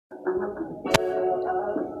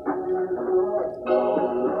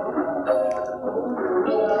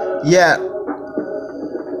Yeah.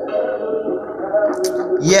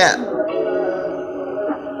 Yeah.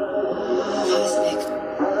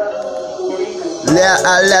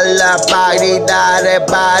 La body, that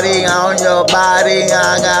body on your body.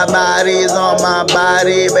 I got bodies on my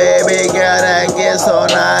body, baby girl, that get so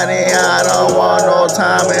naughty. I don't want no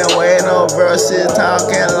time and wait, no verses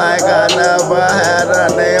talking like I never had a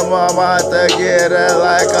name. I'm about to get it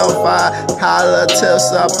like I'm $5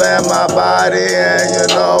 tips up in my body, and you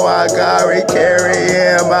know I got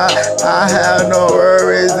carrying my. I have no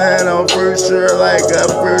worries and no future like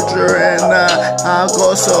a future, and I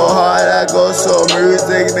go so hard, I go so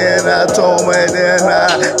music, then I told me, then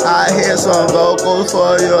I hear some vocals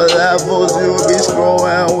for your levels, you be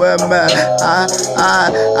screwing with me.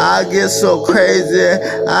 I get so crazy,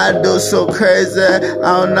 I do so crazy.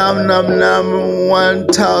 I'm number one,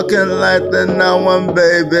 talking like the number one,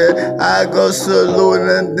 baby. I go salute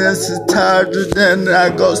and then Target, then I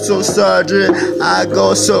go so sergeant. I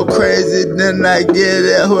go so crazy, then I get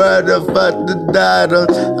it. Where the fuck the daughter?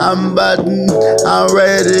 I'm ready.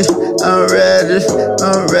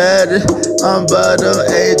 I'm about them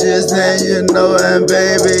ages, and you know, and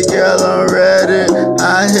baby girl, I'm ready.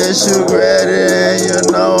 I hit you ready, and you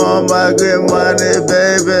know I'm about good money,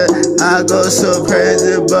 baby. I go so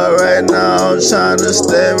crazy, but right now I'm trying to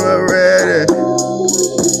stay ready.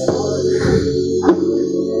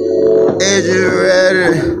 Is you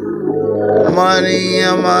ready? Money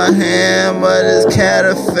in my hand, but it's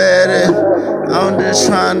counterfeited. I'm just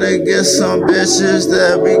trying to get some bitches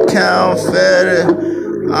that be counterfeited.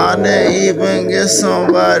 I didn't even get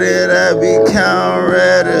somebody that be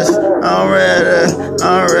counterfeited. I'm ready.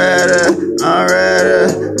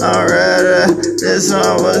 This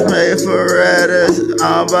song was made for Reddit.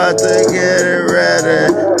 I'm about to get it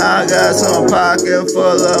ready. I got some pocket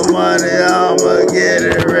full of money, I'ma get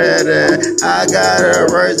it ready. I gotta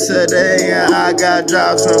work today and I got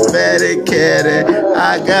jobs from Fetty Kitty.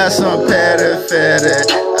 I got some petty.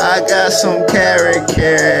 I got some carry.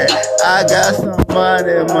 I got some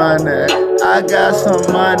money. I got some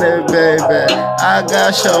money, baby. I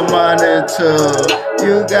got your money too.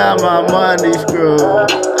 You got my money screwed.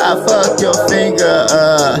 I fuck your finger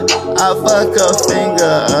up.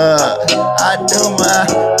 I do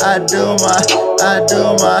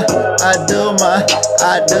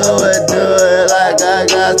it like I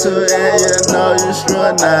got to, and you know you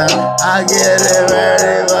screwed now. I get it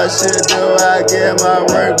ready, what you do, I get my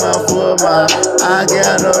work, my food, I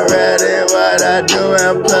get no ready, what I do,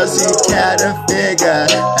 and plus you gotta figure.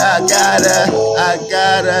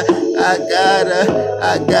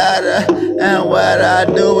 I gotta, and what I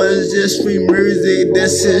do is just free music.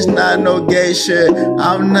 This is not no gay shit.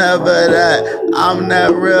 I'm never that. I'm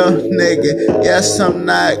that real nigga. Yes, I'm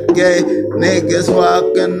not gay. Niggas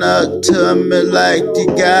walking up to me like you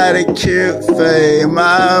got a cute face.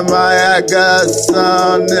 My, I got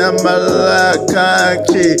some in my left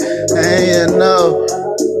country, and you know,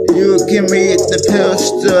 you give me the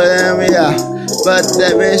pistol and yeah. But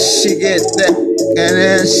that bitch, she get that, and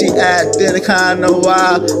then she acting kinda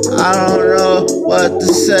wild. I don't know what to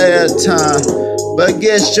say at time, but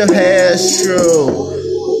get your hair true.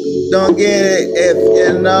 Don't get it if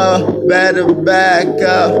you know, better back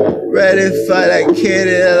up. Ready for that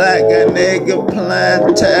kitty like a nigga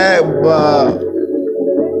playing tag ball.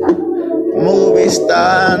 Movie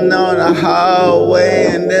starting on the hallway,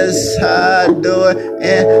 and this how I do it,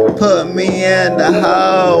 and put me in the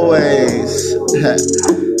hallways.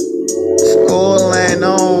 School ain't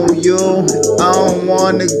on you. I don't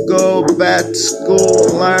wanna go back to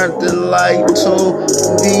school. Learn to like to.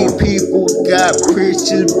 These people got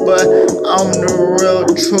preachers, but I'm the real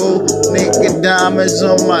truth. Nigga diamonds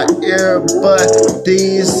on my ear, but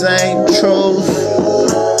these ain't truth.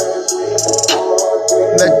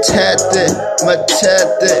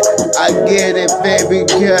 Protected, I get it, baby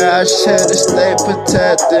girl, I should've stayed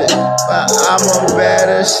protected. But I'm a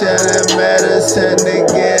better, should've medicine to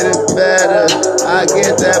get it better. I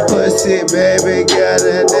get that pussy, baby girl,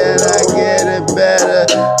 and then I get it better.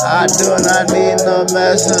 I do not need no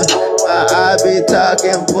medicine, but I be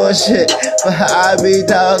talking bullshit, but I be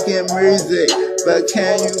talking music. But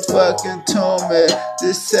can you fucking tell me?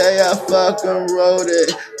 Just say I fucking wrote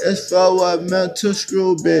it. It's for a mental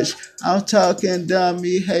screw, bitch. I'm talking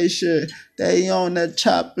dummy hate shit. They on that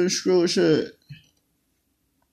chop and screw shit.